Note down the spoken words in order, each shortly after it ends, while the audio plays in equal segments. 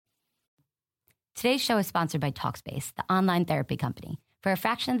Today's show is sponsored by Talkspace, the online therapy company. For a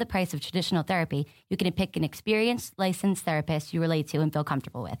fraction of the price of traditional therapy, you can pick an experienced, licensed therapist you relate to and feel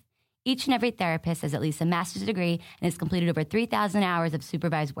comfortable with. Each and every therapist has at least a master's degree and has completed over 3,000 hours of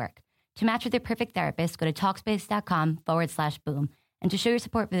supervised work. To match with your perfect therapist, go to Talkspace.com/boom. And to show your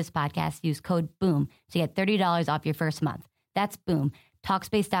support for this podcast, use code BOOM to get $30 off your first month. That's BOOM.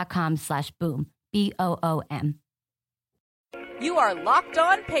 Talkspace.com/boom. BOOM. You are Locked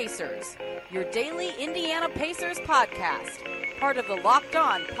On Pacers, your daily Indiana Pacers podcast, part of the Locked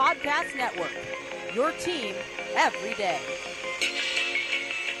On Podcast Network, your team every day.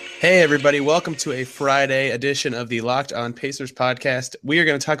 Hey, everybody. Welcome to a Friday edition of the Locked On Pacers podcast. We are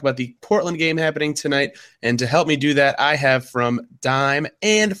going to talk about the Portland game happening tonight, and to help me do that, I have from Dime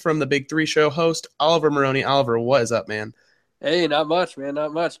and from the Big Three Show host, Oliver Maroney. Oliver, what is up, man? Hey, not much, man.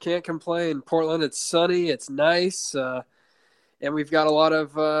 Not much. Can't complain. Portland, it's sunny. It's nice. And we've got a lot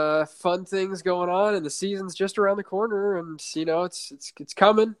of fun things going on, and the season's just around the corner. And you know, it's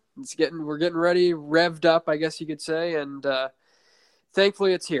coming. We're getting ready, revved up, I guess you could say. And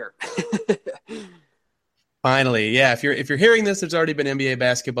thankfully, it's here. Finally, yeah. If you're hearing this, there's already been NBA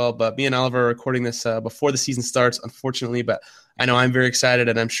basketball, but me and Oliver are recording this before the season starts, unfortunately. But I know I'm very excited,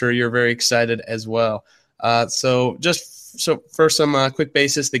 and I'm sure you're very excited as well. So for some quick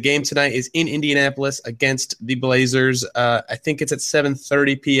basis, the game tonight is in Indianapolis against the Blazers. I think it's at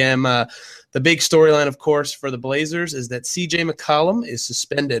 7:30 p.m. The big storyline, of course, for the Blazers is that C.J. McCollum is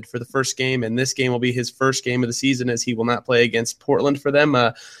suspended for the first game, and this game will be his first game of the season as he will not play against Portland for them.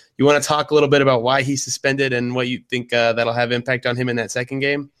 You want to talk a little bit about why he's suspended and what you think that'll have impact on him in that second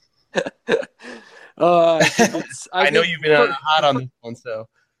game? I know you've been hot on this one, so.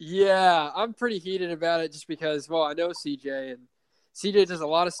 Yeah, I'm pretty heated about it just because, well, I know CJ, and CJ does a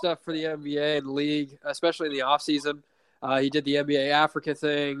lot of stuff for the NBA and league, especially in the offseason. He did the NBA Africa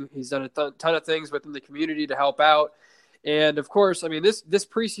thing. He's done a ton of things within the community to help out. And, of course, I mean, this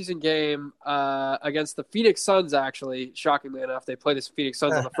preseason game against the Phoenix Suns, actually, shockingly enough, they play the Phoenix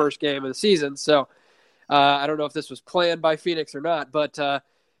Suns on the first game of the season. So I don't know if this was planned by Phoenix or not, but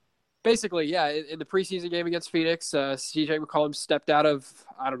basically, yeah, in the preseason game against Phoenix, C.J. McCollum stepped out of,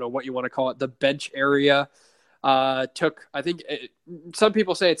 I don't know what you want to call it, the bench area. Some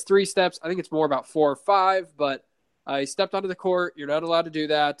people say it's 3 steps. I think it's more about 4 or 5, but he stepped onto the court. You're not allowed to do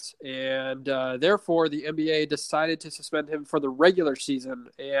that. And therefore, the NBA decided to suspend him for the regular season.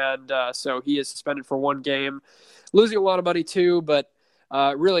 And so he is suspended for 1 game, losing a lot of money too, but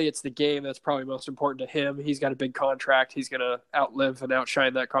really, it's the game that's probably most important to him. He's got a big contract. He's going to outlive and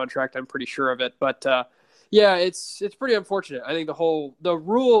outshine that contract. I'm pretty sure of it. But yeah, it's pretty unfortunate. I think the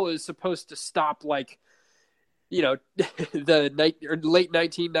rule is supposed to stop, like, you know, the late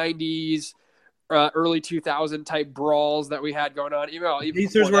 1990s, early 2000 type brawls that we had going on. Even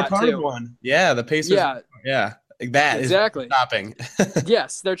Pacers were part of one. Yeah, the Pacers. Yeah, that exactly is stopping.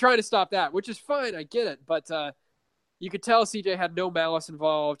 Yes, they're trying to stop that, which is fine. I get it, but. You could tell CJ had no malice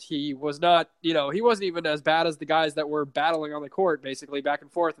involved. He was not, he wasn't even as bad as the guys that were battling on the court, basically back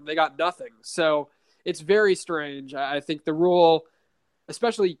and forth, and they got nothing. So it's very strange. I think the rule,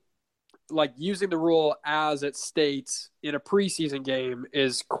 especially like using the rule as it states in a preseason game,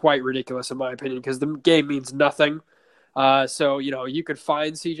 is quite ridiculous in my opinion, because the game means nothing. So, you could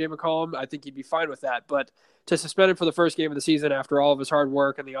fine CJ McCollum. I think he'd be fine with that. But to suspend him for the first game of the season after all of his hard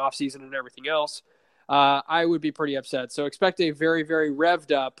work and the offseason and everything else, I would be pretty upset. So expect a very, very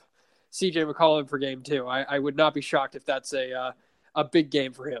revved up C.J. McCollum for game 2. I would not be shocked if that's a big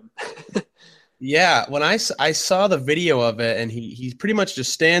game for him. Yeah, when I saw the video of it, and he pretty much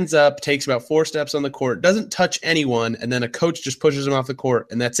just stands up, takes about 4 steps on the court, doesn't touch anyone, and then a coach just pushes him off the court,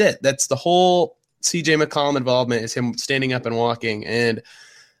 and that's it. That's the whole C.J. McCollum involvement, is him standing up and walking. And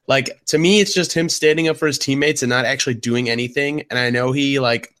like, to me, it's just him standing up for his teammates and not actually doing anything. And I know he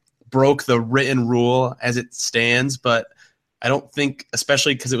broke the written rule as it stands, but I don't think,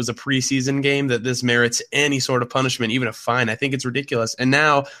 especially because it was a preseason game, that this merits any sort of punishment, even a fine. I think it's ridiculous. And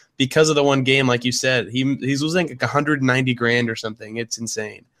now, because of the 1 game, like you said, he's losing like $190,000 or something. It's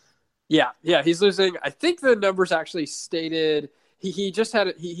insane. Yeah, he's losing. I think the numbers actually stated he just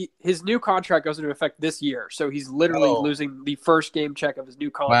had his new contract goes into effect this year, so he's literally losing the first game check of his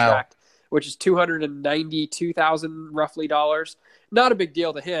new contract, which is $292,000 roughly dollars. Not a big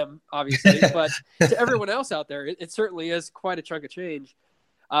deal to him, obviously, but to everyone else out there, it certainly is quite a chunk of change.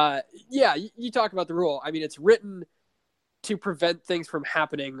 You talk about the rule. I mean, it's written to prevent things from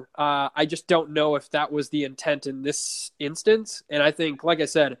happening. I just don't know if that was the intent in this instance. And I think, like I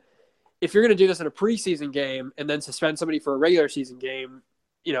said, if you're going to do this in a preseason game and then suspend somebody for a regular season game,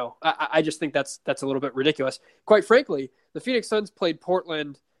 I just think that's a little bit ridiculous. Quite frankly, the Phoenix Suns played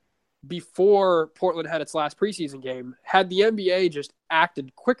Portland before Portland had its last preseason game. Had the NBA just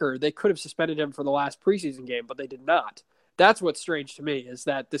acted quicker, they could have suspended him for the last preseason game, but they did not. That's what's strange to me, is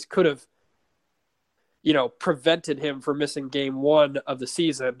that this could have, prevented him from missing game 1 of the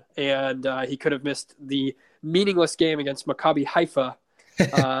season, and he could have missed the meaningless game against Maccabi Haifa.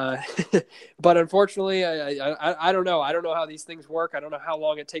 But unfortunately, I don't know. I don't know how these things work. I don't know how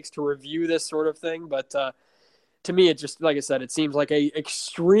long it takes to review this sort of thing, but to me, it just, like I said, it seems like a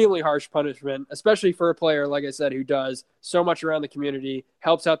extremely harsh punishment, especially for a player, like I said, who does so much around the community,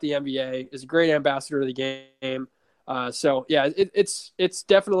 helps out the NBA, is a great ambassador of the game. So yeah, it's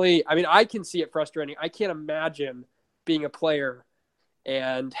definitely, I mean, I can see it frustrating. I can't imagine being a player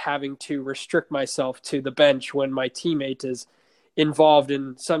and having to restrict myself to the bench when my teammate is involved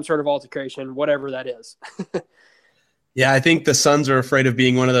in some sort of altercation, whatever that is. Yeah, I think the Suns are afraid of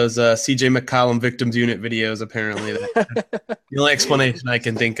being one of those CJ McCollum victims unit videos, apparently. That's the only explanation I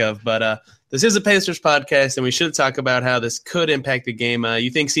can think of. But this is a Pacers podcast, and we should talk about how this could impact the game. You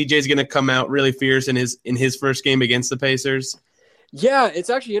think CJ is going to come out really fierce in his first game against the Pacers? Yeah, it's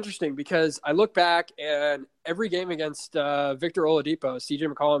actually interesting because I look back, and every game against Victor Oladipo,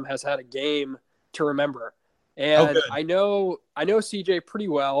 CJ McCollum has had a game to remember. And I know CJ pretty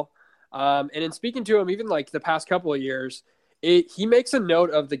well. And in speaking to him, even like the past couple of years, he makes a note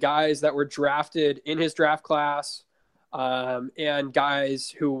of the guys that were drafted in his draft class, and guys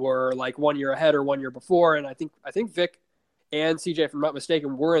who were like 1 year ahead or 1 year before. And I think Vic and CJ, if I'm not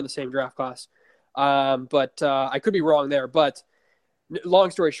mistaken, were in the same draft class. But I could be wrong there. But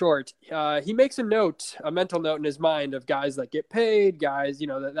long story short, he makes a mental note in his mind of guys that get paid, guys,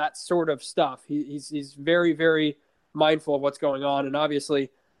 that sort of stuff. He's very, very mindful of what's going on. And obviously,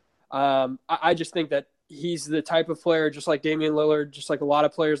 I just think that he's the type of player, just like Damian Lillard, just like a lot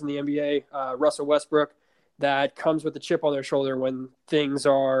of players in the NBA, Russell Westbrook, that comes with a chip on their shoulder when things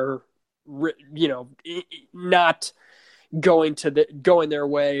are, not going their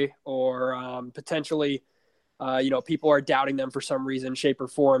way, or potentially, people are doubting them for some reason, shape, or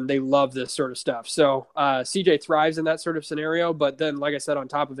form. They love this sort of stuff. So CJ thrives in that sort of scenario. But then, like I said, on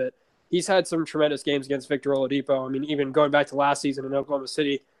top of it, he's had some tremendous games against Victor Oladipo. I mean, even going back to last season in Oklahoma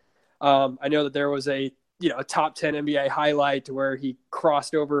City, I know that there was a top 10 NBA highlight where he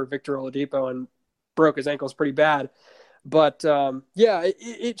crossed over Victor Oladipo and broke his ankles pretty bad. But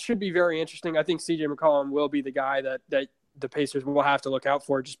it should be very interesting. I think CJ McCollum will be the guy that the Pacers will have to look out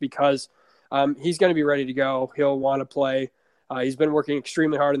for, just because he's going to be ready to go. He'll want to play. He's been working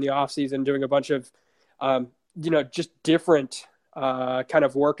extremely hard in the offseason, doing a bunch of just different kind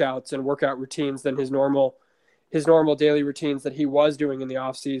of workouts and workout routines than his normal daily routines that he was doing in the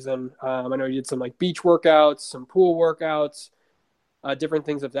off season. I know he did some like beach workouts, some pool workouts, different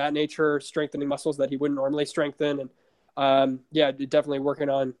things of that nature, strengthening muscles that he wouldn't normally strengthen. And definitely working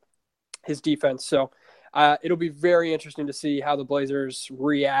on his defense. So it'll be very interesting to see how the Blazers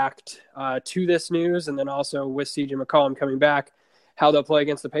react to this news. And then also with CJ McCollum coming back, how they'll play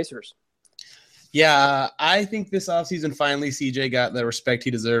against the Pacers. Yeah, I think this offseason finally CJ got the respect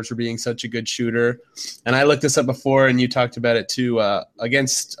he deserves for being such a good shooter. And I looked this up before, and you talked about it too.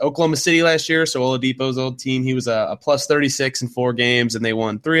 Against Oklahoma City last year, so Oladipo's old team, he was a plus 36 in 4 games, and they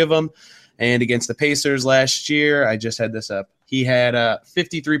won 3 of them. And against the Pacers last year, I just had this up, he had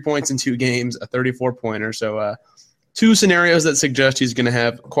 53 points in 2 games, a 34-pointer. So 2 scenarios that suggest he's going to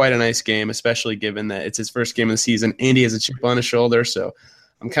have quite a nice game, especially given that it's his first game of the season, and he has a chip on his shoulder. So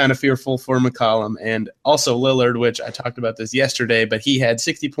I'm kind of fearful for McCollum, and also Lillard, which I talked about this yesterday, but he had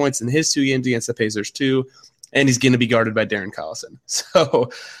 60 points in his 2 games against the Pacers too, and he's going to be guarded by Darren Collison.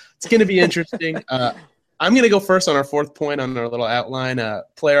 So it's going to be interesting. I'm going to go first on our 4th point on our little outline.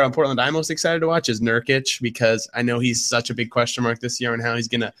 Player on Portland I'm most excited to watch is Nurkic, because I know he's such a big question mark this year on how he's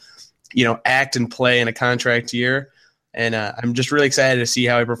going to, act and play in a contract year. And I'm just really excited to see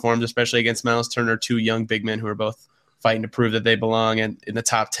how he performs, especially against Miles Turner, 2 young big men who are both fighting to prove that they belong in the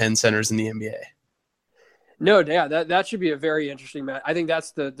top 10 centers in the NBA. No, yeah, that should be a very interesting match. I think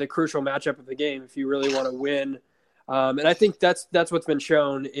that's the crucial matchup of the game if you really want to win. And I think that's what's been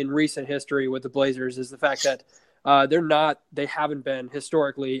shown in recent history with the Blazers, is the fact that they haven't been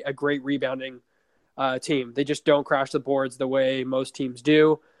historically a great rebounding team. They just don't crash the boards the way most teams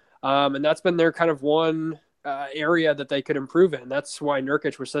do. And that's been their kind of one area that they could improve in. That's why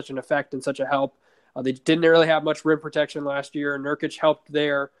Nurkic was such an effect and such a help. They didn't really have much rim protection last year. Nurkic helped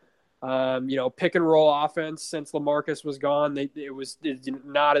their, pick and roll offense since LaMarcus was gone. It's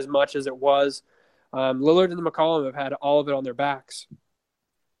not as much as it was. Lillard and McCollum have had all of it on their backs.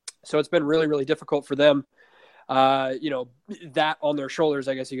 So it's been really, really difficult for them, that on their shoulders,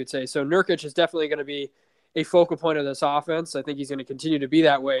 I guess you could say. So Nurkic is definitely going to be a focal point of this offense. I think he's going to continue to be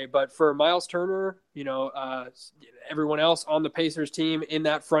that way. But for Miles Turner, everyone else on the Pacers team in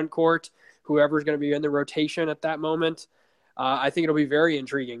that front court, whoever's going to be in the rotation at that moment, I think it'll be very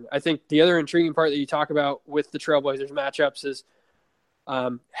intriguing. I think the other intriguing part that you talk about with the Trailblazers matchups is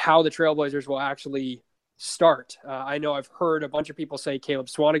how the Trailblazers will actually start. I know I've heard a bunch of people say Caleb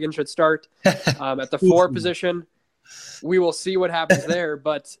Swanigan should start at the 4 position. We will see what happens there,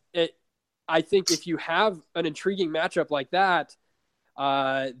 but I think if you have an intriguing matchup like that,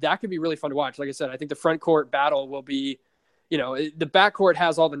 that could be really fun to watch. Like I said, I think the front court battle will be, the backcourt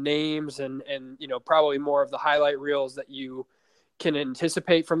has all the names and probably more of the highlight reels that you can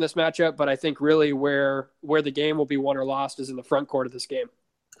anticipate from this matchup. But I think really where the game will be won or lost is in the front court of this game.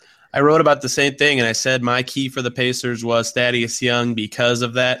 I wrote about the same thing, and I said my key for the Pacers was Thaddeus Young because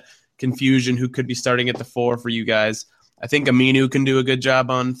of that confusion who could be starting at the 4 for you guys. I think Aminu can do a good job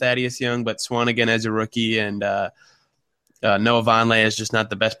on Thaddeus Young, but Swanigan as a rookie and Noah Vonleh is just not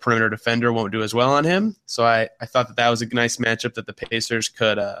the best perimeter defender, won't do as well on him. So I thought that was a nice matchup that the Pacers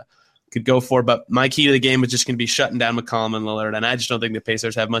could go for. But my key to the game was just going to be shutting down McCollum and Lillard, and I just don't think the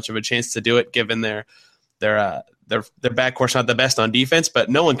Pacers have much of a chance to do it given their backcourt's not the best on defense,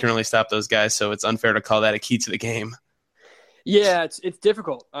 but no one can really stop those guys, so it's unfair to call that a key to the game. Yeah, it's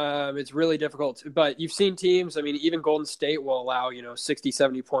difficult. It's really difficult. But you've seen teams, I mean, even Golden State will allow, 60,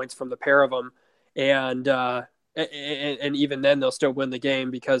 70 points from the pair of them. And even then they'll still win the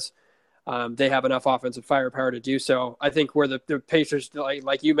game because they have enough offensive firepower to do so. I think where the Pacers,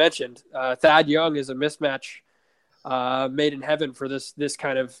 like you mentioned, Thad Young is a mismatch made in heaven for this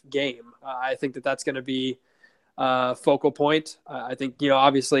kind of game. I think that's going to be focal point. I think,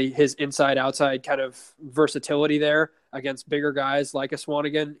 obviously his inside-outside kind of versatility there against bigger guys like a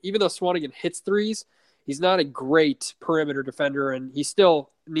Swanigan. Even though Swanigan hits threes, he's not a great perimeter defender, and he still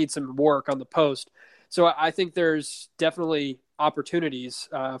needs some work on the post. So I think there's definitely opportunities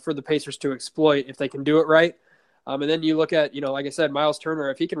for the Pacers to exploit if they can do it right. And then you look at, like I said, Miles Turner,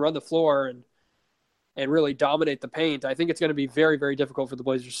 if he can run the floor and really dominate the paint, I think it's going to be very, very difficult for the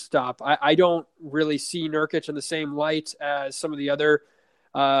Blazers to stop. I don't really see Nurkic in the same light as some of the other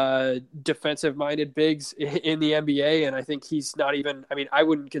defensive-minded bigs in the NBA, and I think he's not even – I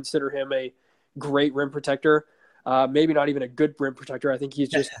wouldn't consider him a great rim protector, maybe not even a good rim protector. I think he's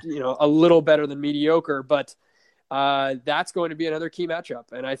just a little better than mediocre, but that's going to be another key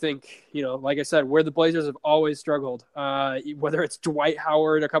matchup. And I think, like I said, where the Blazers have always struggled, whether it's Dwight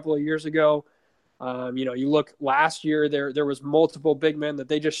Howard a couple of years ago, you look last year, there was multiple big men that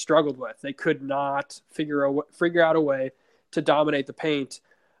they just struggled with. They could not figure out a way to dominate the paint.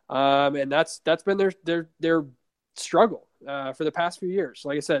 And that's been their struggle for the past few years.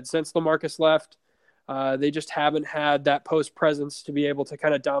 Like I said, since LaMarcus left, they just haven't had that post presence to be able to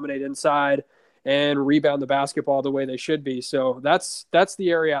kind of dominate inside and rebound the basketball the way they should be. So that's the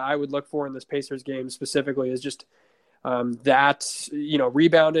area I would look for in this Pacers game specifically, is just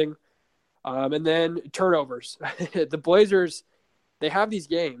rebounding. And then turnovers. The Blazers, they have these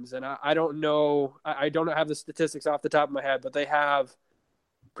games, and I don't know. I don't have the statistics off the top of my head, but they have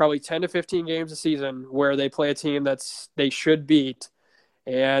probably 10 to 15 games a season where they play a team they should beat,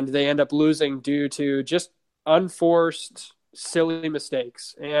 and they end up losing due to just unforced, silly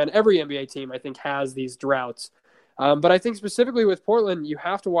mistakes. And every NBA team, I think, has these droughts. But I think specifically with Portland, you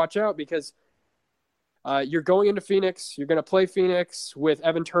have to watch out because you're going into Phoenix. You're going to play Phoenix with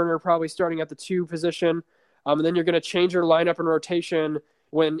Evan Turner probably starting at the 2 position. And then you're going to change your lineup and rotation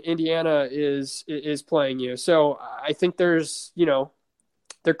when Indiana is playing you. So I think there's,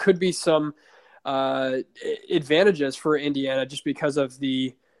 there could be some advantages for Indiana just because of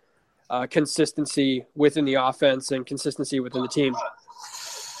the consistency within the offense and consistency within the team.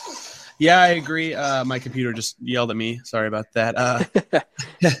 Yeah, I agree. My computer just yelled at me. Sorry about that.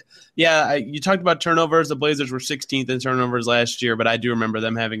 Yeah, you talked about turnovers. The Blazers were 16th in turnovers last year, but I do remember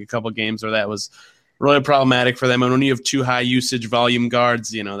them having a couple games where that was really problematic for them. And when you have 2 high usage volume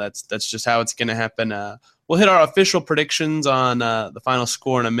guards, that's just how it's going to happen. We'll hit our official predictions on the final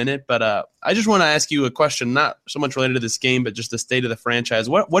score in a minute, but I just want to ask you a question, not so much related to this game, but just the state of the franchise.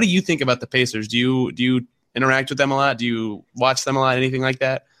 What do you think about the Pacers? Do you interact with them a lot? Do you watch them a lot? Anything like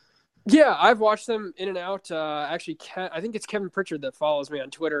that? Yeah, I've watched them in and out. Actually, I think it's Kevin Pritchard that follows me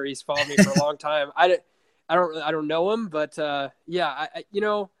on Twitter. He's followed me for a long time. I don't know him, but yeah,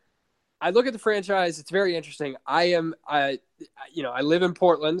 I look at the franchise. It's very interesting. I live in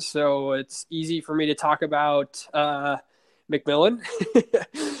Portland, so it's easy for me to talk about McMillan.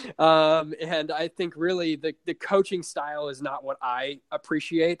 And I think really the coaching style is not what I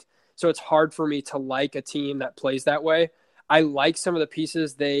appreciate. So it's hard for me to like a team that plays that way. I like some of the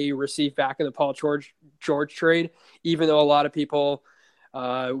pieces they received back in the Paul George trade, even though a lot of people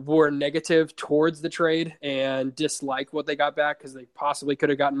were negative towards the trade and dislike what they got back because they possibly could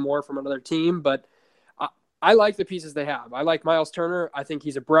have gotten more from another team. But I like the pieces they have. I like Miles Turner. I think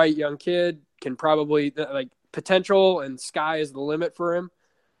he's a bright young kid, can probably potential, and sky is the limit for him.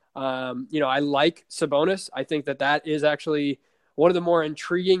 I like Sabonis. I think that is actually one of the more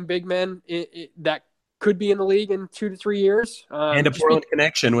intriguing big men that could be in the league in 2 to 3 years. And a Portland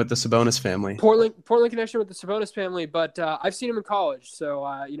connection with the Sabonis family. Portland connection with the Sabonis family, but I've seen him in college. So,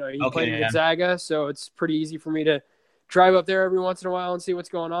 he played in Gonzaga, so it's pretty easy for me to drive up there every once in a while and see what's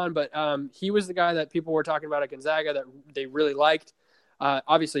going on. But he was the guy that people were talking about at Gonzaga that they really liked.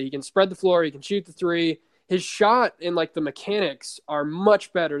 Obviously, he can spread the floor. He can shoot the three. His shot and the mechanics are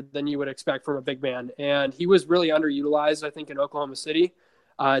much better than you would expect from a big man. And he was really underutilized, I think, in Oklahoma City.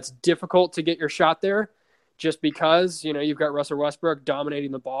 It's difficult to get your shot there just because, you've got Russell Westbrook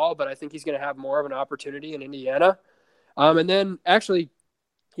dominating the ball, but I think he's going to have more of an opportunity in Indiana. And then actually,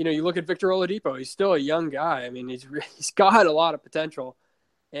 you look at Victor Oladipo, he's still a young guy. I mean, he's got a lot of potential.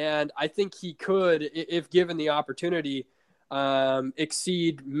 And I think he could, if given the opportunity,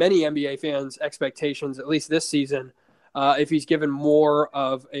 exceed many NBA fans' expectations, at least this season, if he's given more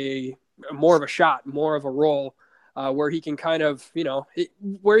of a shot, more of a role, where he can kind of,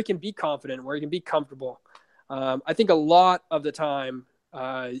 where he can be confident, where he can be comfortable. I think a lot of the time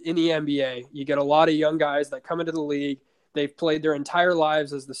in the NBA, you get a lot of young guys that come into the league. They've played their entire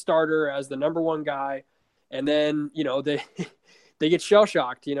lives as the starter, as the number one guy. And then, they get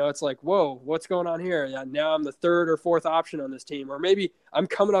shell-shocked. It's like, whoa, what's going on here? Yeah, now I'm the third or fourth option on this team. Or maybe I'm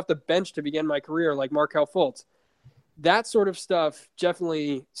coming off the bench to begin my career like Markelle Fultz. That sort of stuff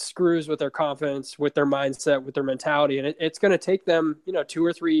definitely screws with their confidence, with their mindset, with their mentality. And it's going to take them, 2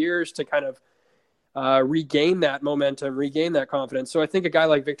 or 3 years to kind of regain that momentum, regain that confidence. So I think a guy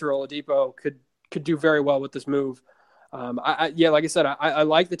like Victor Oladipo could do very well with this move. Like I said, I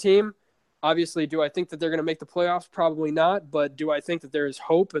like the team. Obviously, do I think that they're going to make the playoffs? Probably not. But do I think that there's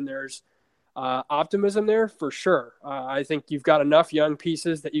hope and there's optimism there? For sure. I think you've got enough young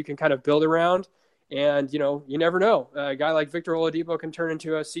pieces that you can kind of build around. And, you never know. A guy like Victor Oladipo can turn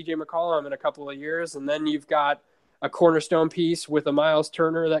into a CJ McCollum in a couple of years. And then you've got a cornerstone piece with a Miles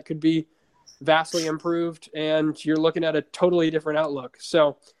Turner that could be vastly improved. And you're looking at a totally different outlook.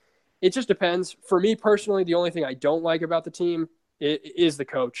 So it just depends. For me personally, the only thing I don't like about the team is the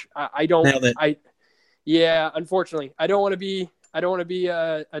coach. Unfortunately, I don't want to be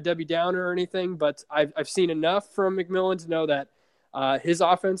a Debbie Downer or anything, but I've seen enough from McMillan to know that his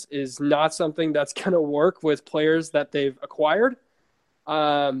offense is not something that's going to work with players that they've acquired.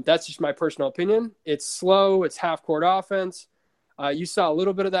 That's just my personal opinion. It's slow. It's half-court offense. You saw a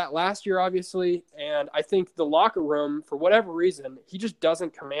little bit of that last year, obviously, and I think the locker room, for whatever reason, he just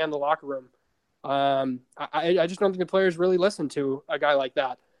doesn't command the locker room. I just don't think the players really listen to a guy like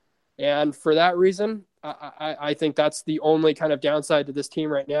that. And for that reason, I think that's the only kind of downside to this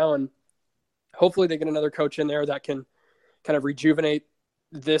team right now. And hopefully they get another coach in there that can kind of rejuvenate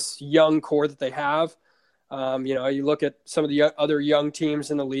this young core that they have. You look at some of the other young teams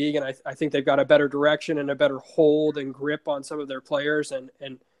in the league, and I think they've got a better direction and a better hold and grip on some of their players and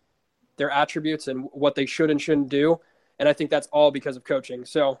their attributes and what they should and shouldn't do. And I think that's all because of coaching.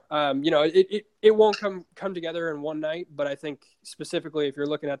 So, it won't come together in one night, but I think specifically if you're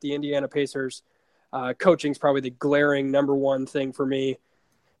looking at the Indiana Pacers, coaching is probably the glaring number one thing for me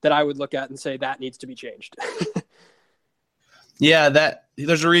that I would look at and say that needs to be changed. Yeah,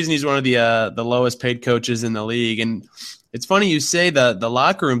 there's a reason he's one of the lowest paid coaches in the league. And it's funny you say the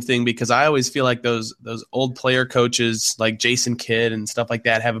locker room thing, because I always feel like those old player coaches like Jason Kidd and stuff like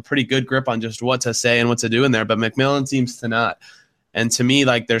that have a pretty good grip on just what to say and what to do in there. But McMillan seems to not. And to me,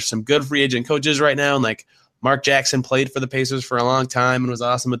 there's some good free agent coaches right now. And Mark Jackson played for the Pacers for a long time and was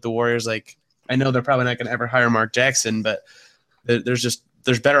awesome with the Warriors. I know they're probably not going to ever hire Mark Jackson, but there's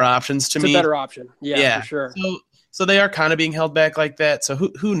better options to me. It's a better option. Yeah, for sure. So they are kind of being held back like that. So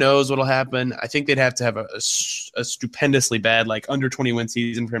who knows what'll happen? I think they'd have to have a stupendously bad, under 20-win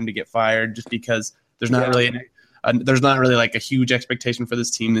season for him to get fired, just because there's not really a huge expectation for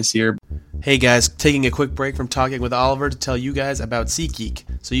this team this year. Hey guys, taking a quick break from talking with Oliver to tell you guys about SeatGeek,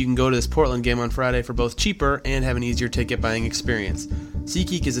 so you can go to this Portland game on Friday for both cheaper and have an easier ticket buying experience.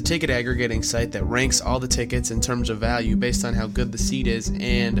 SeatGeek is a ticket aggregating site that ranks all the tickets in terms of value based on how good the seat is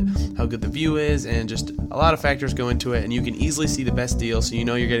and how good the view is, and just a lot of factors go into it, and you can easily see the best deal, so you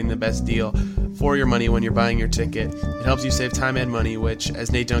know you're getting the best deal for your money when you're buying your ticket. It helps you save time and money, which,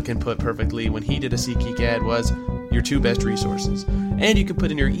 as Nate Duncan put perfectly when he did a SeatGeek ad, was your two best resources. And you can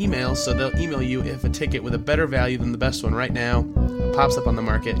put in your email, so they'll email you if a ticket with a better value than the best one right now pops up on the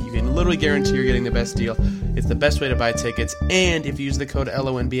market. You can literally guarantee you're getting the best deal. It's the best way to buy tickets. And if you use the code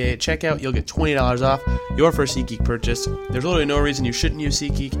LONBA at checkout, you'll get $20 off your first SeatGeek purchase. There's literally no reason you shouldn't use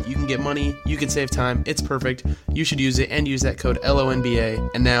SeatGeek. You can get money. You can save time. It's perfect. You should use it and use that code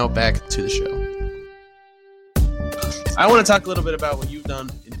LONBA. And now back to the show. I want to talk a little bit about what you've done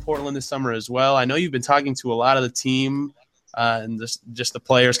in Portland this summer as well. I know you've been talking to a lot of the team and just the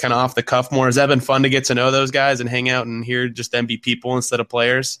players kind of off the cuff more. Has that been fun to get to know those guys and hang out and hear just them be people instead of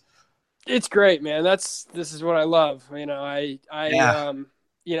players? It's great, man. This is what I love. I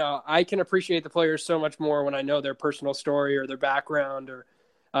can appreciate the players so much more when I know their personal story or their background or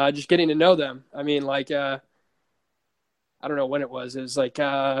just getting to know them. I mean, I don't know when it was. It was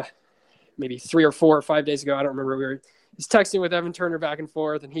maybe 3 or 4 or 5 days ago. I don't remember. He's texting with Evan Turner back and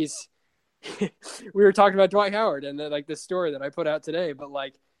forth, and we were talking about Dwight Howard and this story that I put out today. But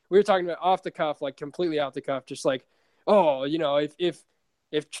we were talking about off the cuff, completely off the cuff, just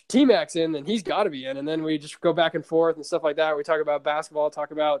if T-Mac's in, then he's got to be in. And then we just go back and forth and stuff like that. We talk about basketball,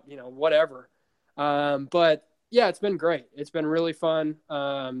 talk about, whatever. But yeah, it's been great. It's been really fun.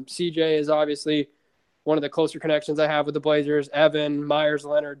 CJ is obviously one of the closer connections I have with the Blazers. Evan, Myers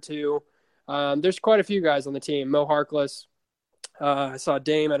Leonard too. There's quite a few guys on the team. Mo Harkless. I saw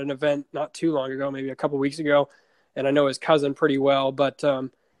Dame at an event not too long ago, maybe a couple weeks ago, and I know his cousin pretty well. But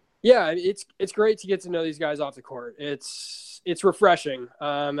yeah, it's great to get to know these guys off the court. It's refreshing,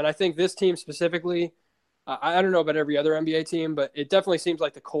 and I think this team specifically. I don't know about every other NBA team, but it definitely seems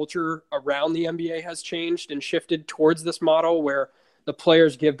like the culture around the NBA has changed and shifted towards this model where the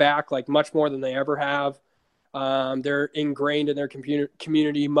players give back much more than they ever have. They're ingrained in their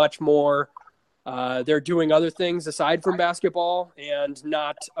community much more. They're doing other things aside from basketball and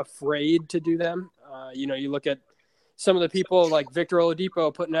not afraid to do them. You look at some of the people like Victor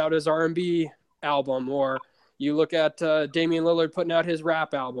Oladipo putting out his R&B album, or you look at Damian Lillard putting out his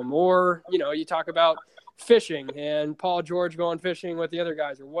rap album, or, you talk about fishing and Paul George going fishing with the other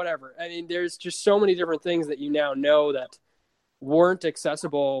guys or whatever. I mean, there's just so many different things that you now know that weren't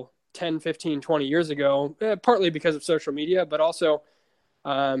accessible 10, 15, 20 years ago, partly because of social media, but also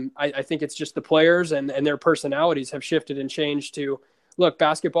I think it's just the players and their personalities have shifted and changed to, look,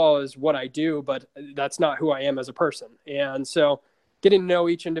 basketball is what I do, but that's not who I am as a person. And so getting to know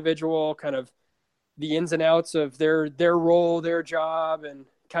each individual, kind of the ins and outs of their role, their job, and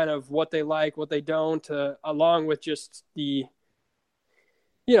kind of what they like, what they don't, along with just I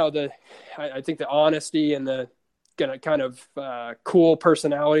think the honesty and the kind of cool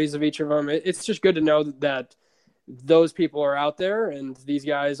personalities of each of them. It's just good to know that those people are out there, and these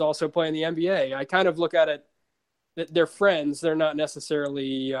guys also play in the NBA. I kind of look at it that they're friends. They're not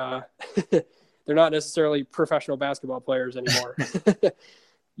necessarily professional basketball players anymore.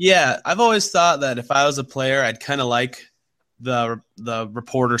 Yeah, I've always thought that if I was a player, I'd kind of like the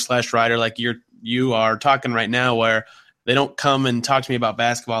reporter / writer like you are talking right now, where they don't come and talk to me about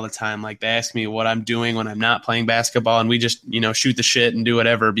basketball all the time. They ask me what I'm doing when I'm not playing basketball, and we just, shoot the shit and do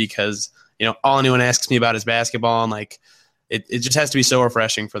whatever because, all anyone asks me about is basketball, and it just has to be so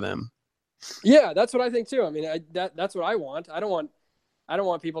refreshing for them. Yeah, that's what I think too. I mean, that's what I want. I don't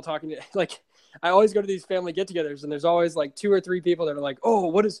want people talking to I always go to these family get-togethers, and there's always 2 or 3 people that are like, "Oh,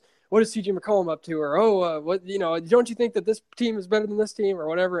 what is CJ McCollum up to?" Or, "Oh, don't you think that this team is better than this team?" or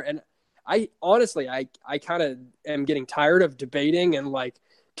whatever. And I honestly, I kind of am getting tired of debating and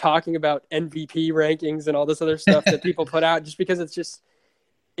talking about MVP rankings and all this other stuff that people put out, just because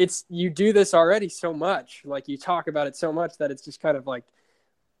you do this already so much. You talk about it so much that it's just kind of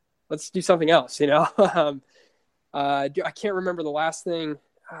let's do something else, I can't remember the last thing.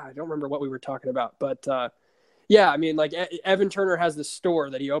 I don't remember what we were talking about, but yeah, I mean, Evan Turner has this store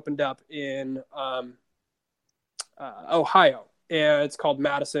that he opened up in Ohio, and it's called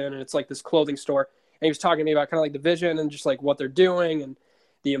Madison, and it's this clothing store. And he was talking to me about kind of the vision and just what they're doing and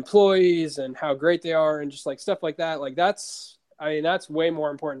the employees and how great they are and just stuff like that. That's way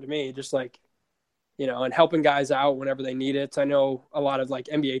more important to me. Just and helping guys out whenever they need it. I know a lot of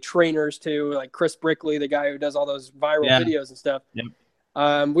NBA trainers too, like Chris Brickley, the guy who does all those viral videos and stuff. Yep.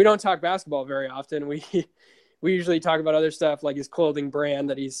 We don't talk basketball very often. We usually talk about other stuff, like his clothing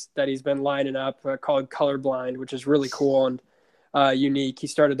brand that he's been lining up called Colorblind, which is really cool and unique. He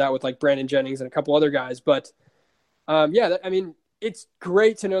started that with Brandon Jennings and a couple other guys. But it's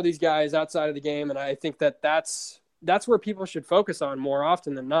great to know these guys outside of the game, and I think that's where people should focus on more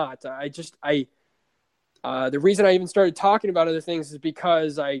often than not. The reason I even started talking about other things is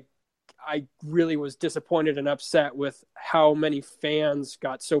because I I really was disappointed and upset with how many fans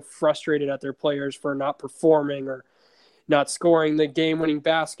got so frustrated at their players for not performing or not scoring the game-winning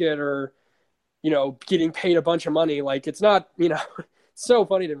basket or, getting paid a bunch of money. Like, it's not, it's so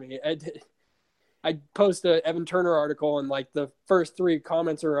funny to me. I post a Evan Turner article, and like the first 3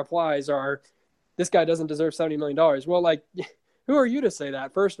 comments or replies are, this guy doesn't deserve $70 million. Well, like, who are you to say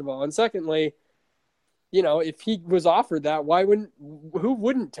that, first of all? And secondly, if he was offered that, who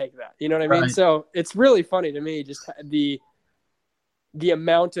wouldn't take that? You know what I mean? Right. So it's really funny to me, just the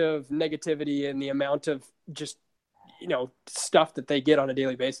amount of negativity and the amount of just, stuff that they get on a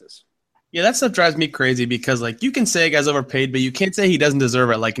daily basis. Yeah, that stuff drives me crazy because, like, you can say a guy's overpaid, but you can't say he doesn't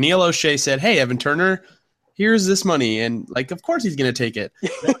deserve it. Like, Neil O'Shea said, hey, Evan Turner, here's this money. And, like, of course he's going to take it. He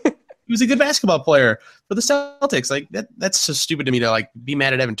was a good basketball player for the Celtics. Like, that's so stupid to me to, like, be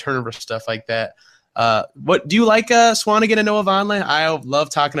mad at Evan Turner for stuff like that. What do you like Swanigan and Noah Vonleh? I love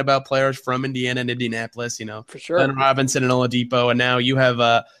talking about players from Indiana and Indianapolis, For sure. Glenn Robinson and Oladipo, and now you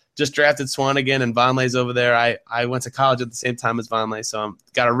have just drafted Swanigan and Vonleh's over there. I went to college at the same time as Vonleh, so I'm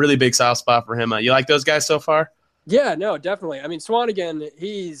got a really big soft spot for him. You like those guys so far? Yeah, no, definitely. I mean, Swanigan,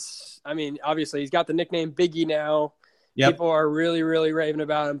 obviously he's got the nickname Biggie now. Yep. People are really, really raving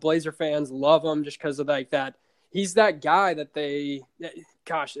about him. Blazer fans love him just because of like that. He's that guy that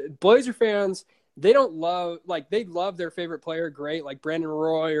Blazer fans, they love their favorite player, great, like Brandon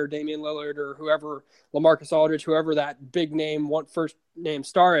Roy or Damian Lillard or whoever, LaMarcus Aldridge, whoever that big name, first name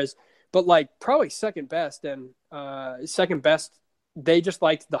star is. But like probably second best, they just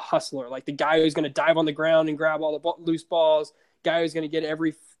like the hustler, like the guy who's going to dive on the ground and grab all the loose balls, guy who's going to get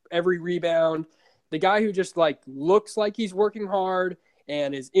every rebound, the guy who just like looks like he's working hard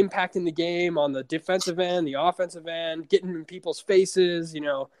and is impacting the game on the defensive end, the offensive end, getting in people's faces,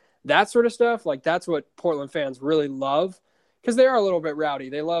 that sort of stuff. Like, that's what Portland fans really love because they are a little bit rowdy.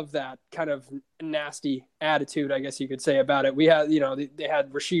 They love that kind of nasty attitude, I guess you could say, about it. We had, they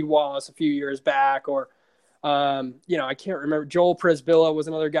had Rasheed Wallace a few years back, or, I can't remember. Joel Prisbilla was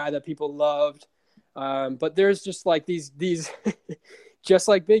another guy that people loved. But there's just like these just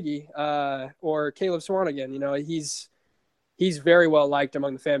like Biggie or Caleb Swanigan, he's very well liked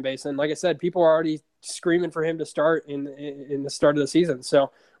among the fan base. And like I said, people are already screaming for him to start in the start of the season.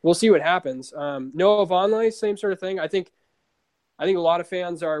 So we'll see what happens. Noah Vonleh, same sort of thing. I think a lot of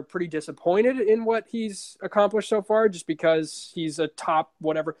fans are pretty disappointed in what he's accomplished so far, just because he's a top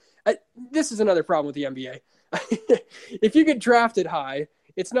whatever. This is another problem with the NBA. If you get drafted high,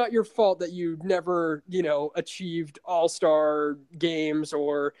 it's not your fault that you never, achieved all-star games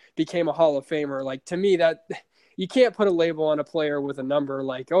or became a Hall of Famer. Like, to me, that you can't put a label on a player with a number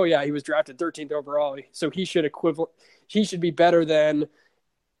like, oh yeah, he was drafted 13th overall, so he should be better than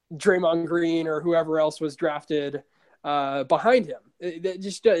Draymond Green or whoever else was drafted behind him.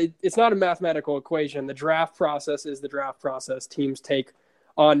 It's not a mathematical equation. The draft process is the draft process. Teams take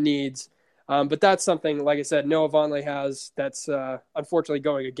on needs. But that's something, like I said, Noah Vonleh has that's unfortunately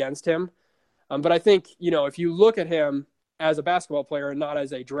going against him. But I think, if you look at him as a basketball player and not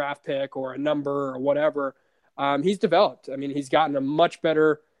as a draft pick or a number or whatever, he's developed. I mean, he's gotten a much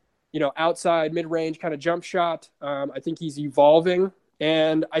better, outside mid-range kind of jump shot. I think he's evolving.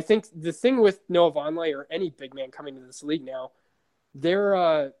 And I think the thing with Noah Vonleh or any big man coming to this league now,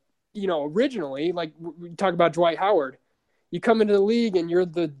 they're, originally, like we talk about Dwight Howard, you come into the league and you're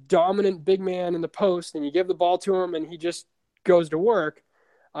the dominant big man in the post and you give the ball to him and he just goes to work.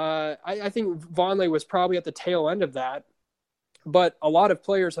 I think Vonleh was probably at the tail end of that, but a lot of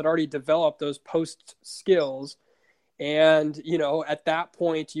players had already developed those post skills. And, at that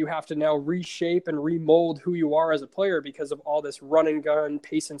point you have to now reshape and remold who you are as a player because of all this run and gun,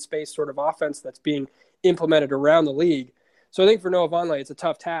 pace and space sort of offense that's being implemented around the league. So I think for Noah Vonleh, it's a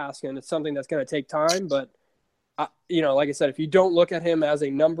tough task and it's something that's going to take time, but like I said, if you don't look at him as a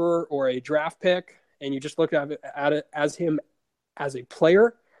number or a draft pick and you just look at it as him as a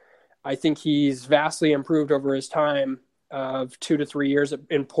player, I think he's vastly improved over his time of 2 to 3 years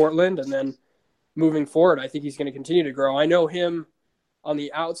in Portland. And then moving forward, I think he's going to continue to grow. I know him on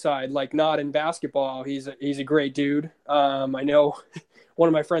the outside, like not in basketball. He's a great dude. I know one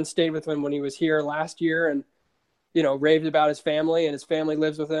of my friends stayed with him when he was here last year and, raved about his family, and his family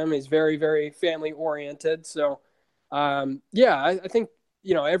lives with him. He's very, very family oriented. So, I think,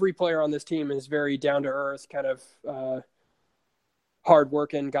 every player on this team is very down to earth, kind of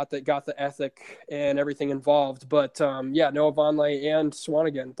hardworking, got the ethic and everything involved. But Noah Vonleh and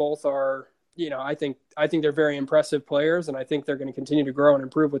Swanigan both are, I think they're very impressive players, and I think they're going to continue to grow and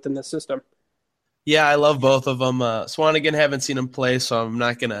improve within this system. Yeah, I love both of them. Swanigan, haven't seen him play, so I'm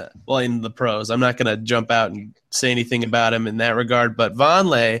not going to, well, in the pros, I'm not going to jump out and say anything about him in that regard. But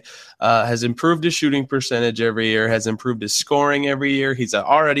Vonleh has improved his shooting percentage every year, has improved his scoring every year. He's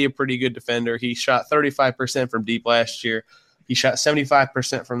already a pretty good defender. He shot 35% from deep last year. He shot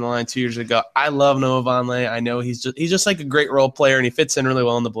 75% from the line 2 years ago. I love Noah Vonleh. I know he's just like a great role player, and he fits in really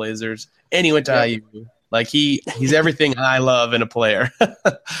well in the Blazers. And he went to IU. Like he's everything I love in a player.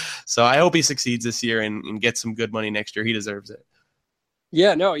 So I hope he succeeds this year and gets some good money next year. He deserves it.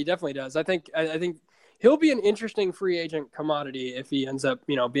 Yeah, no, he definitely does. I think he'll be an interesting free agent commodity if he ends up,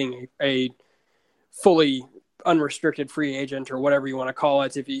 being a fully unrestricted free agent or whatever you want to call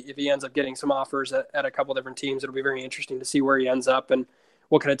it. If he ends up getting some offers at a couple different teams, it'll be very interesting to see where he ends up and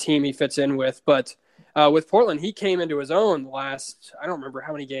what kind of team he fits in with. But with Portland, he came into his own last, I don't remember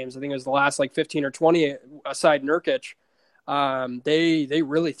how many games. I think it was the last like 15 or 20 aside Nurkic. They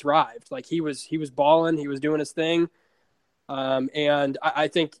really thrived. Like he was balling, he was doing his thing. And I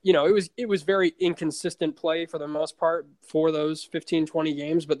think, it was very inconsistent play for the most part for those 15, 20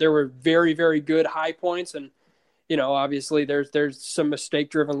 games, but there were very, very good high points. And, obviously there's some mistake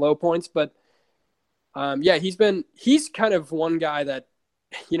driven low points, but he's kind of one guy that,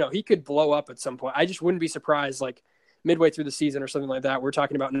 he could blow up at some point. I just wouldn't be surprised, like midway through the season or something like that. We're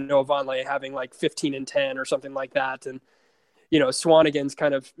talking about Noah Vonleh having like 15 and 10 or something like that. And, Swanigan's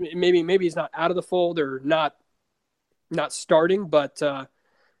kind of, maybe he's not out of the fold or not starting, but,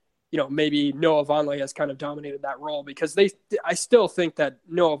 maybe Noah Vonleh has kind of dominated that role because I still think that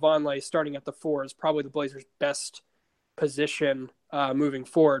Noah Vonleh starting at the 4 is probably the Blazers' best position moving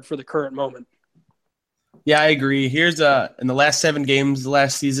forward for the current moment. Yeah, I agree. Here's in the last 7 games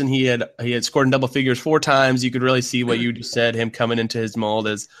last season, he had scored in double figures 4 times. You could really see what you just said, him coming into his mold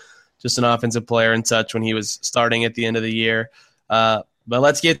as just an offensive player and such when he was starting at the end of the year. But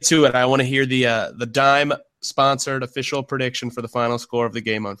let's get to it. I want to hear the Dime sponsored official prediction for the final score of the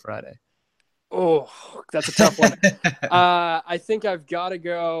game on Friday. Oh, that's a tough one. I think I've got to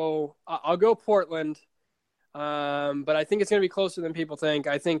go. I'll go Portland. But I think it's going to be closer than people think.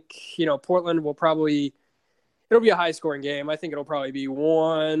 I think, Portland will probably, it'll be a high scoring game. I think it'll probably be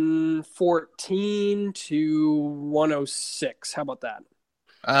 114 to 106. How about that?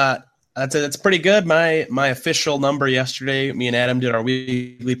 That's pretty good. My official number yesterday, me and Adam did our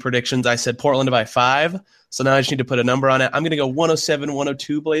weekly predictions. I said Portland by 5. So now I just need to put a number on it. I'm going to go 107,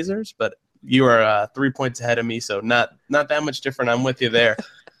 102 Blazers, but you are 3 points ahead of me. So not that much different. I'm with you there.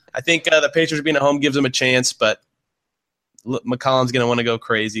 I think the Pacers being at home gives them a chance, but McCollum's going to want to go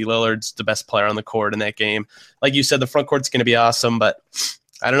crazy. Lillard's the best player on the court in that game. Like you said, the front court's going to be awesome, but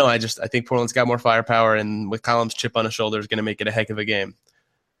I don't know. I think Portland's got more firepower, and McCollum's chip on his shoulder is going to make it a heck of a game.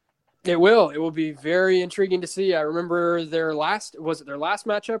 It will. It will be very intriguing to see. I remember their last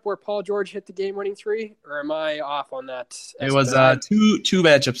matchup where Paul George hit the game-winning 3, or am I off on that? It was two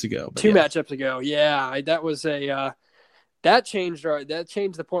matchups ago. Matchups ago. Yeah, that was that changed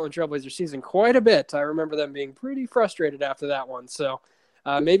the Portland Trailblazers season quite a bit. I remember them being pretty frustrated after that one. So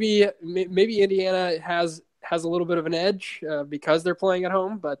maybe Indiana has a little bit of an edge because they're playing at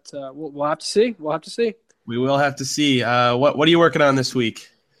home, but we'll have to see. We will have to see. What are you working on this week?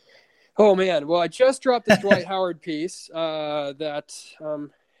 Oh man, well I just dropped this Dwight Howard piece that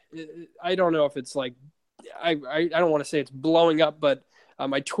I don't know if it's like I don't want to say it's blowing up, but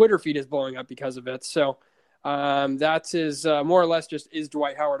my Twitter feed is blowing up because of it. So. That is more or less just, is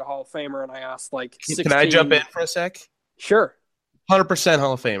Dwight Howard a Hall of Famer? And I asked like 16... Can I jump in for a sec? Sure. 100%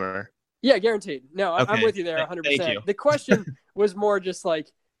 Hall of Famer. Yeah, guaranteed. No, okay. I'm with you there 100%. Thank you. The question was more just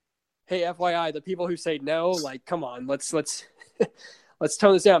like, hey, FYI, the people who say no, like, come on, let's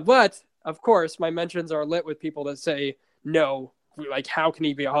tone this down. But of course, my mentions are lit with people that say no. Like, how can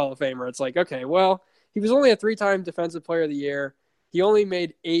he be a Hall of Famer? It's like, okay, well, he was only a 3-time Defensive Player of the Year. He only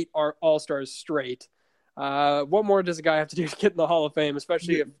made 8 All-Stars straight. What more does a guy have to do to get in the Hall of Fame,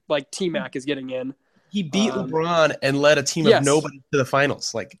 especially if like T-Mac is getting in? He beat LeBron and led a team of nobody to the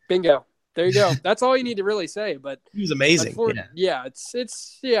finals. Like, bingo. There you go. That's all you need to really say. But he was amazing.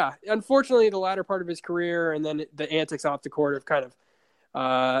 It's unfortunately the latter part of his career and then the antics off the court have kind of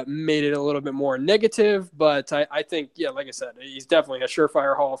made it a little bit more negative. But I think, like I said, he's definitely a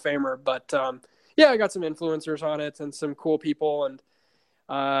surefire Hall of Famer. But I got some influencers on it and some cool people, and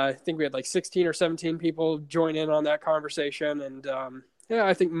I think we had like 16 or 17 people join in on that conversation. And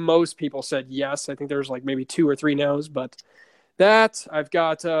I think most people said yes. I think there's like maybe 2 or 3 no's, but that I've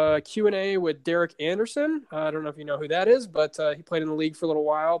got Q&A with Derek Anderson. I don't know if you know who that is, but he played in the league for a little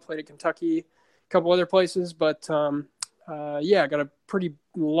while, played at Kentucky, a couple other places, but I got a pretty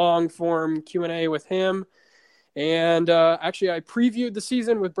long form Q&A with him. And actually, I previewed the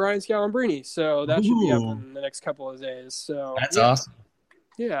season with Brian Scalabrine, so that should be up Ooh. in the next couple of days. So That's awesome.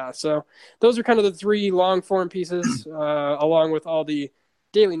 Yeah, so those are kind of the 3 long-form pieces, along with all the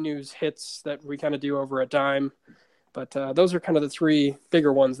daily news hits that we kind of do over at Dime. But those are kind of the 3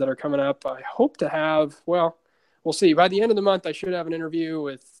 bigger ones that are coming up. I hope to have, well, we'll see. By the end of the month, I should have an interview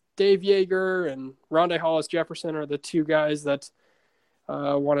with Dave Yeager and Rondé Hollis Jefferson are the 2 guys that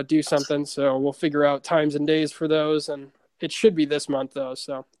want to do something. So we'll figure out times and days for those, and it should be this month, though.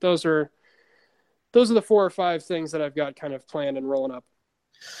 So those are the 4 or 5 things that I've got kind of planned and rolling up.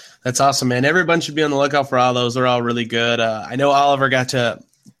 That's awesome, man. Everyone should be on the lookout for all those. They're all really good. I know Oliver got to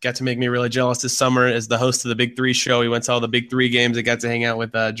make me really jealous this summer as the host of the Big 3 show. He went to all the Big 3 games and got to hang out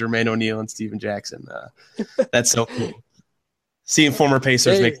with Jermaine O'Neal and Steven Jackson. That's so cool. Seeing former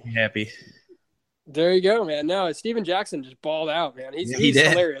Pacers makes me happy. There you go, man. No, Steven Jackson just balled out, man. He's did.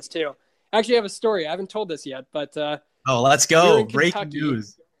 Hilarious, too. Actually, I have a story. I haven't told this yet, but let's go. Breaking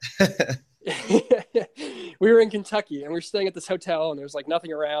news. We were in Kentucky, and we were staying at this hotel, and there's like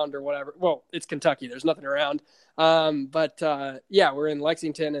nothing around or whatever. Well, it's Kentucky. There's nothing around. We're in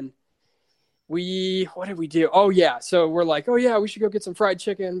Lexington, and what did we do? Oh, yeah. So we're like, oh, yeah, we should go get some fried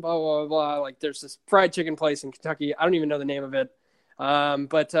chicken, blah, blah, blah. Like, there's this fried chicken place in Kentucky. I don't even know the name of it.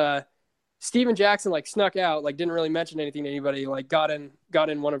 Steven Jackson, like, snuck out, like, didn't really mention anything to anybody, like, got in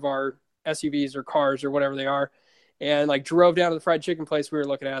one of our SUVs or cars or whatever they are, and, like, drove down to the fried chicken place we were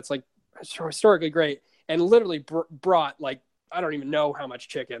looking at. It's, like, historically great, and literally brought, like, I don't even know how much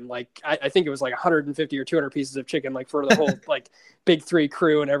chicken. Like, I think it was, like, 150 or 200 pieces of chicken, like, for the whole, like, Big 3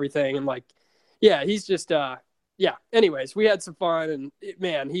 crew and everything, and, like, yeah, he's just, anyways, we had some fun, and,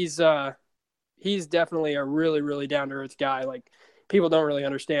 man, he's definitely a really, really down-to-earth guy. Like, people don't really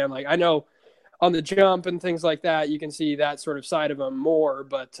understand. Like, I know on the jump and things like that, you can see that sort of side of him more.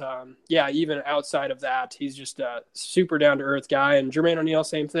 But, even outside of that, he's just a super down-to-earth guy. And Jermaine O'Neal,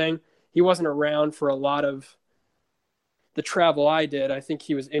 same thing. He wasn't around for a lot of the travel I did. I think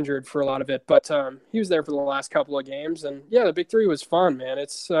he was injured for a lot of it. But he was there for the last couple of games. And, yeah, the Big 3 was fun, man.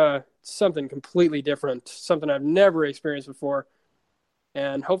 It's something completely different, something I've never experienced before.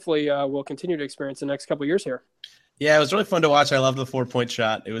 And hopefully we'll continue to experience the next couple of years here. Yeah, it was really fun to watch. I loved the 4-point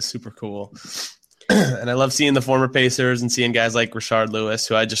shot. It was super cool. And I love seeing the former Pacers and seeing guys like Rashard Lewis,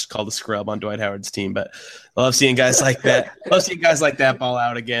 who I just called a scrub on Dwight Howard's team. But I love seeing guys like that. Love seeing guys like that ball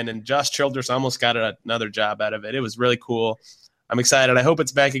out again. And Josh Childress almost got another job out of it. It was really cool. I'm excited. I hope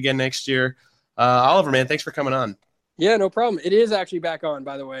it's back again next year. Oliver, man, thanks for coming on. Yeah, no problem. It is actually back on,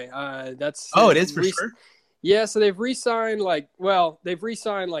 by the way. It is for sure? Yeah, so they've re-signed like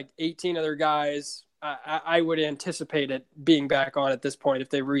 18 other guys. I would anticipate it being back on at this point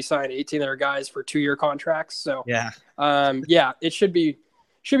if they re-signed 18 other guys for 2-year contracts. So it should be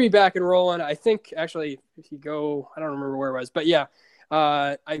back and rolling. I think actually, if you go, I don't remember where it was, but yeah,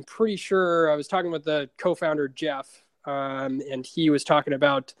 I'm pretty sure I was talking with the co-founder Jeff, and he was talking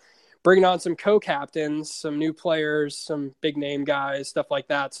about bringing on some co-captains, some new players, some big name guys, stuff like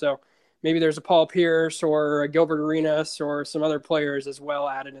that. So maybe there's a Paul Pierce or a Gilbert Arenas or some other players as well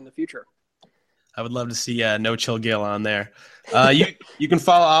added in the future. I would love to see No Chill Gil on there. You can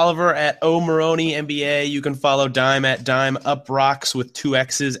follow Oliver at O Maroney NBA. You can follow Dime at Dime Up Rocks with 2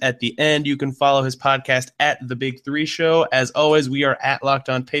 X's at the end. You can follow his podcast at The Big 3 Show. As always, we are at Locked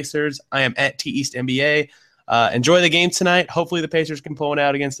On Pacers. I am at T East NBA. Enjoy the game tonight. Hopefully the Pacers can pull one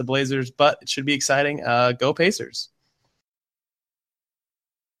out against the Blazers, but it should be exciting. Go Pacers.